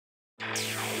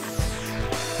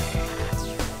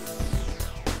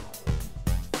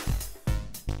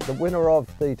The winner of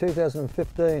the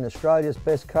 2015 Australia's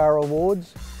Best Car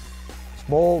Awards,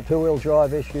 small two-wheel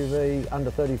drive SUV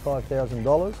under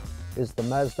 $35,000, is the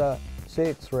Mazda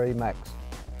CX-3 Maxx.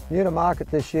 New to market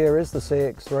this year is the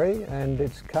CX-3, and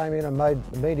it's came in and made an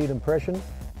immediate impression.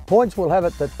 Points will have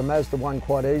it that the Mazda won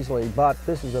quite easily, but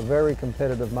this is a very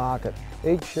competitive market.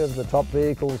 Each of the top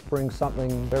vehicles brings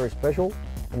something very special.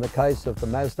 In the case of the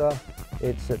Mazda,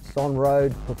 it's its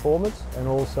on-road performance and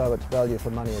also its value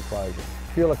for money equation.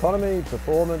 Fuel economy,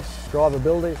 performance,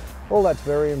 drivability, all that's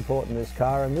very important in this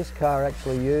car, and this car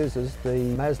actually uses the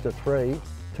Mazda 3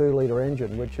 2-litre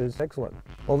engine, which is excellent.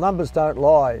 Well, numbers don't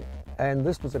lie, and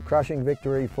this was a crushing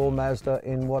victory for Mazda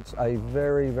in what's a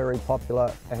very, very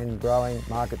popular and growing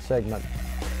market segment.